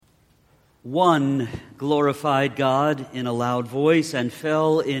One glorified God in a loud voice and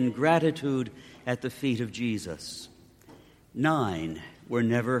fell in gratitude at the feet of Jesus. 9 were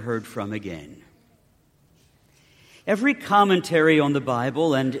never heard from again. Every commentary on the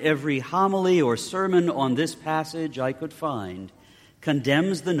Bible and every homily or sermon on this passage I could find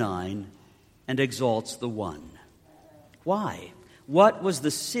condemns the 9 and exalts the 1. Why? What was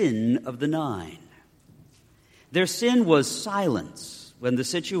the sin of the 9? Their sin was silence when the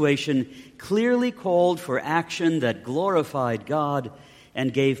situation clearly called for action that glorified God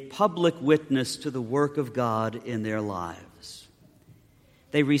and gave public witness to the work of God in their lives.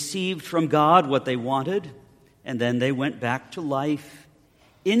 They received from God what they wanted, and then they went back to life,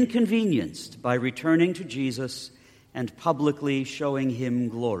 inconvenienced by returning to Jesus and publicly showing Him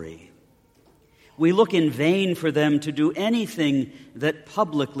glory. We look in vain for them to do anything that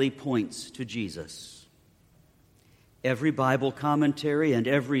publicly points to Jesus. Every Bible commentary and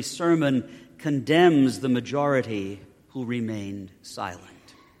every sermon condemns the majority who remained silent.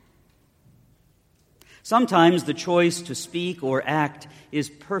 Sometimes the choice to speak or act is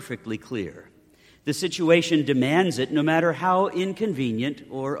perfectly clear. The situation demands it, no matter how inconvenient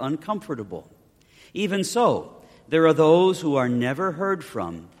or uncomfortable. Even so, there are those who are never heard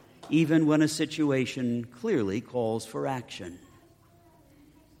from, even when a situation clearly calls for action.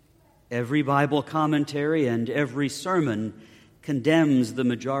 Every Bible commentary and every sermon condemns the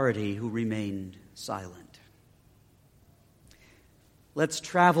majority who remained silent. Let's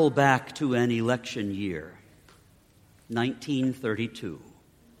travel back to an election year, 1932.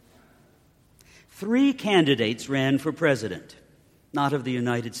 3 candidates ran for president, not of the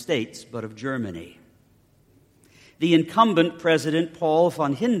United States, but of Germany. The incumbent president, Paul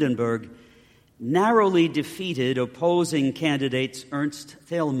von Hindenburg, narrowly defeated opposing candidates Ernst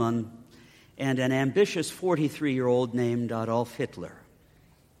Thälmann and an ambitious 43-year-old named Adolf Hitler.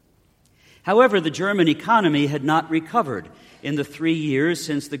 However, the German economy had not recovered in the 3 years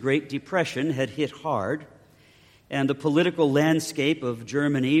since the Great Depression had hit hard, and the political landscape of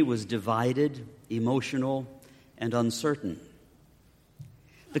Germany was divided, emotional, and uncertain.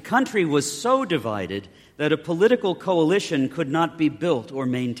 The country was so divided that a political coalition could not be built or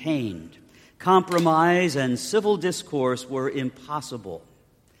maintained. Compromise and civil discourse were impossible.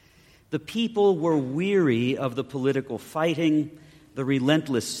 The people were weary of the political fighting, the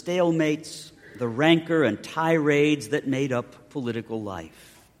relentless stalemates, the rancor and tirades that made up political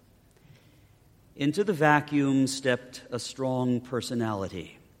life. Into the vacuum stepped a strong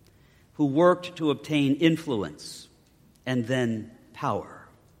personality who worked to obtain influence and then power.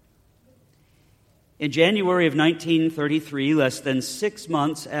 In January of 1933, less than 6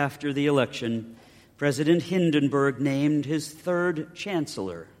 months after the election, President Hindenburg named his 3rd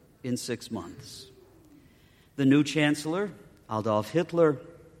chancellor in 6 months. The new chancellor, Adolf Hitler,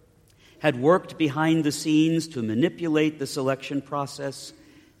 had worked behind the scenes to manipulate the selection process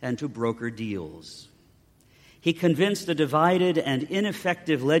and to broker deals. He convinced a divided and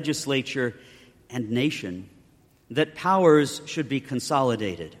ineffective legislature and nation that powers should be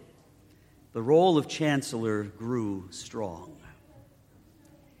consolidated. The role of chancellor grew strong.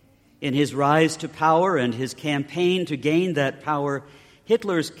 In his rise to power and his campaign to gain that power,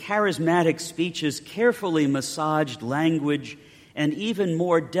 Hitler's charismatic speeches carefully massaged language and even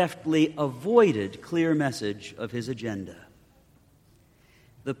more deftly avoided clear message of his agenda.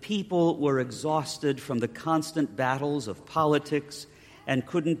 The people were exhausted from the constant battles of politics and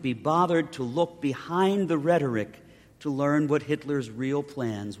couldn't be bothered to look behind the rhetoric to learn what Hitler's real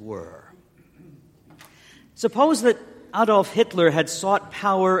plans were. Suppose that Adolf Hitler had sought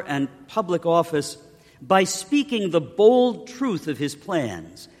power and public office by speaking the bold truth of his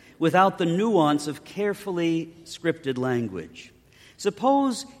plans without the nuance of carefully scripted language.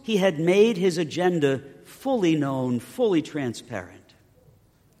 Suppose he had made his agenda fully known, fully transparent.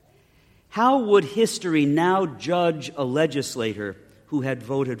 How would history now judge a legislator who had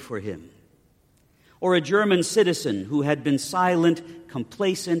voted for him? Or a German citizen who had been silent,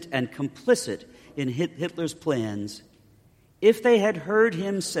 complacent, and complicit in Hitler's plans if they had heard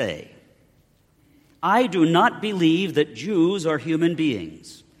him say, "I do not believe that Jews are human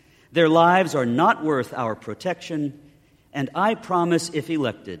beings. Their lives are not worth our protection, and I promise, if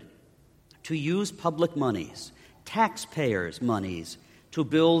elected, to use public monies, taxpayers' monies, to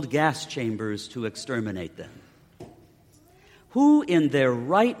build gas chambers to exterminate them." Who in their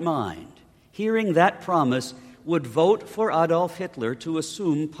right mind, hearing that promise, would vote for Adolf Hitler to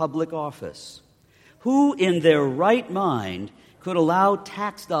assume public office? Who in their right mind could allow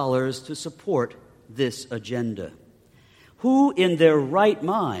tax dollars to support this agenda? Who in their right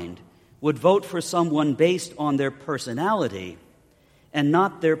mind would vote for someone based on their personality and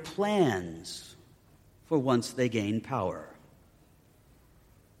not their plans for once they gain power.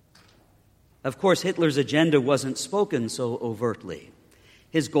 Of course, Hitler's agenda wasn't spoken so overtly.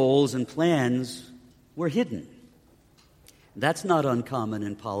 His goals and plans were hidden. That's not uncommon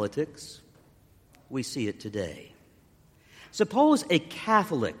in politics. We see it today. Suppose a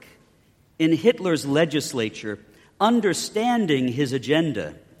Catholic in Hitler's legislature, understanding his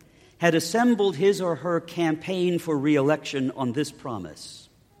agenda, had assembled his or her campaign for re-election on this promise: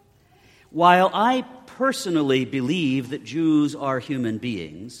 while I personally believe that Jews are human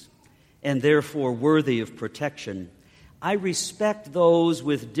beings and therefore worthy of protection, I respect those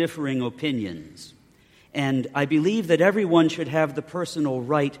with differing opinions, and I believe that everyone should have the personal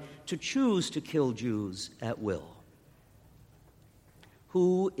right to choose to kill Jews at will.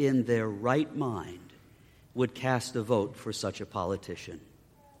 Who in their right mind would cast a vote for such a politician?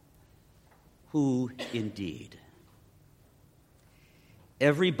 Who indeed?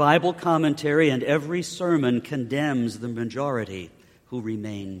 Every Bible commentary and every sermon condemns the majority who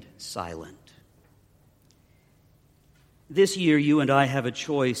remained silent. This year, you and I have a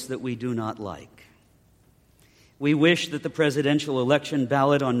choice that we do not like. We wish that the presidential election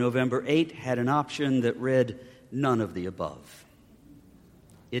ballot on November 8 had an option that read none of the above.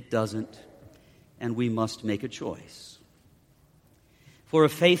 It doesn't, and we must make a choice. For a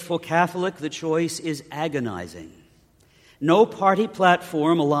faithful Catholic, the choice is agonizing. No party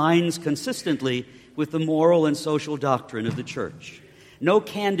platform aligns consistently with the moral and social doctrine of the Church. No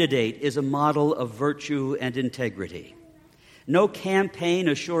candidate is a model of virtue and integrity. No campaign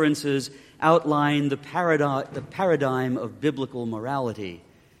assurances outline the paradigm of biblical morality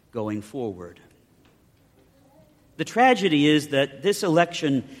going forward. The tragedy is that this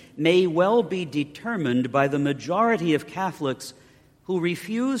election may well be determined by the majority of Catholics who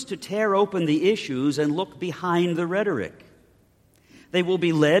refuse to tear open the issues and look behind the rhetoric. They will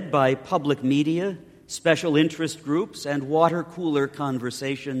be led by public media, special interest groups, and water cooler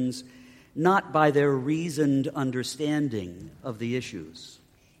conversations, not by their reasoned understanding of the issues.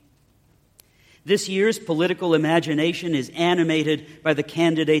 This year's political imagination is animated by the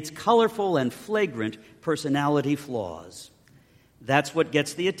candidates' colorful and flagrant personality flaws. That's what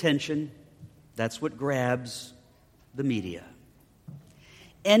gets the attention. That's what grabs the media.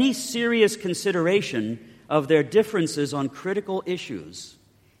 Any serious consideration of their differences on critical issues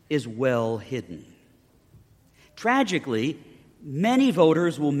is well hidden. Tragically, many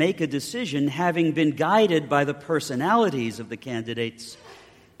voters will make a decision having been guided by the personalities of the candidates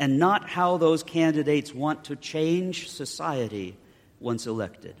and not how those candidates want to change society once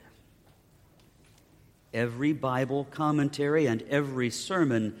elected. Every Bible commentary and every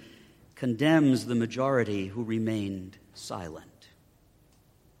sermon condemns the majority who remained silent.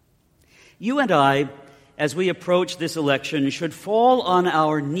 You and I, as we approach this election, should fall on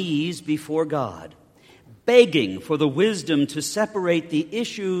our knees before God, begging for the wisdom to separate the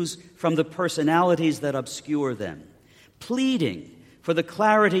issues from the personalities that obscure them, pleading for the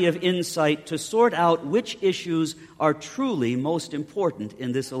clarity of insight to sort out which issues are truly most important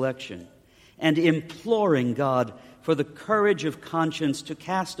in this election, and imploring God for the courage of conscience to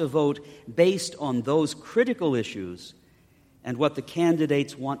cast a vote based on those critical issues and what the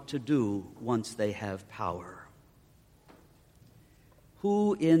candidates want to do once they have power.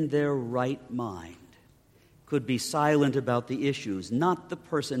 Who in their right mind could be silent about the issues, not the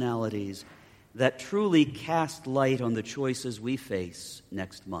personalities, that truly cast light on the choices we face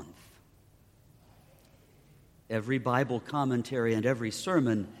next month? Every Bible commentary and every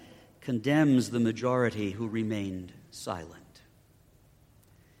sermon condemns the majority who remained silent.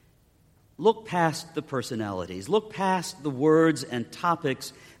 Look past the personalities. Look past the words and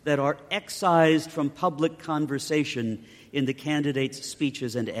topics that are excised from public conversation in the candidates'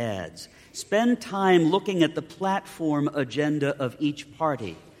 speeches and ads. Spend time looking at the platform agenda of each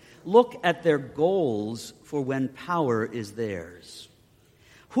party. Look at their goals for when power is theirs.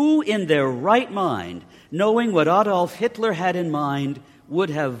 Who in their right mind, knowing what Adolf Hitler had in mind,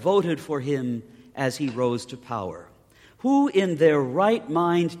 would have voted for him as he rose to power? Who in their right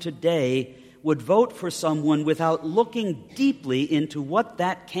mind today would vote for someone without looking deeply into what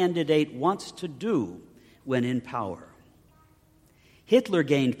that candidate wants to do when in power? Hitler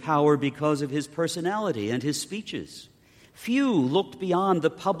gained power because of his personality and his speeches. Few looked beyond the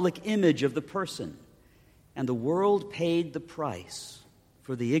public image of the person, and the world paid the price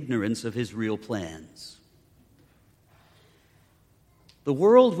for the ignorance of his real plans. The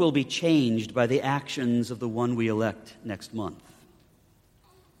world will be changed by the actions of the one we elect next month.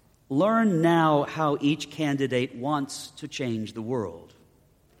 Learn now how each candidate wants to change the world,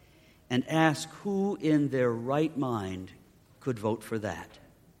 and ask who in their right mind could vote for that?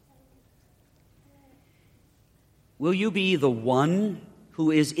 Will you be the one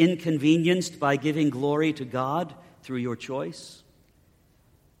who is inconvenienced by giving glory to God through your choice?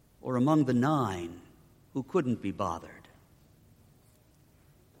 Or among the 9 who couldn't be bothered?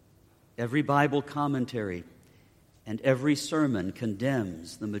 Every Bible commentary and every sermon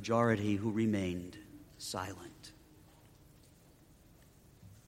condemns the majority who remained silent.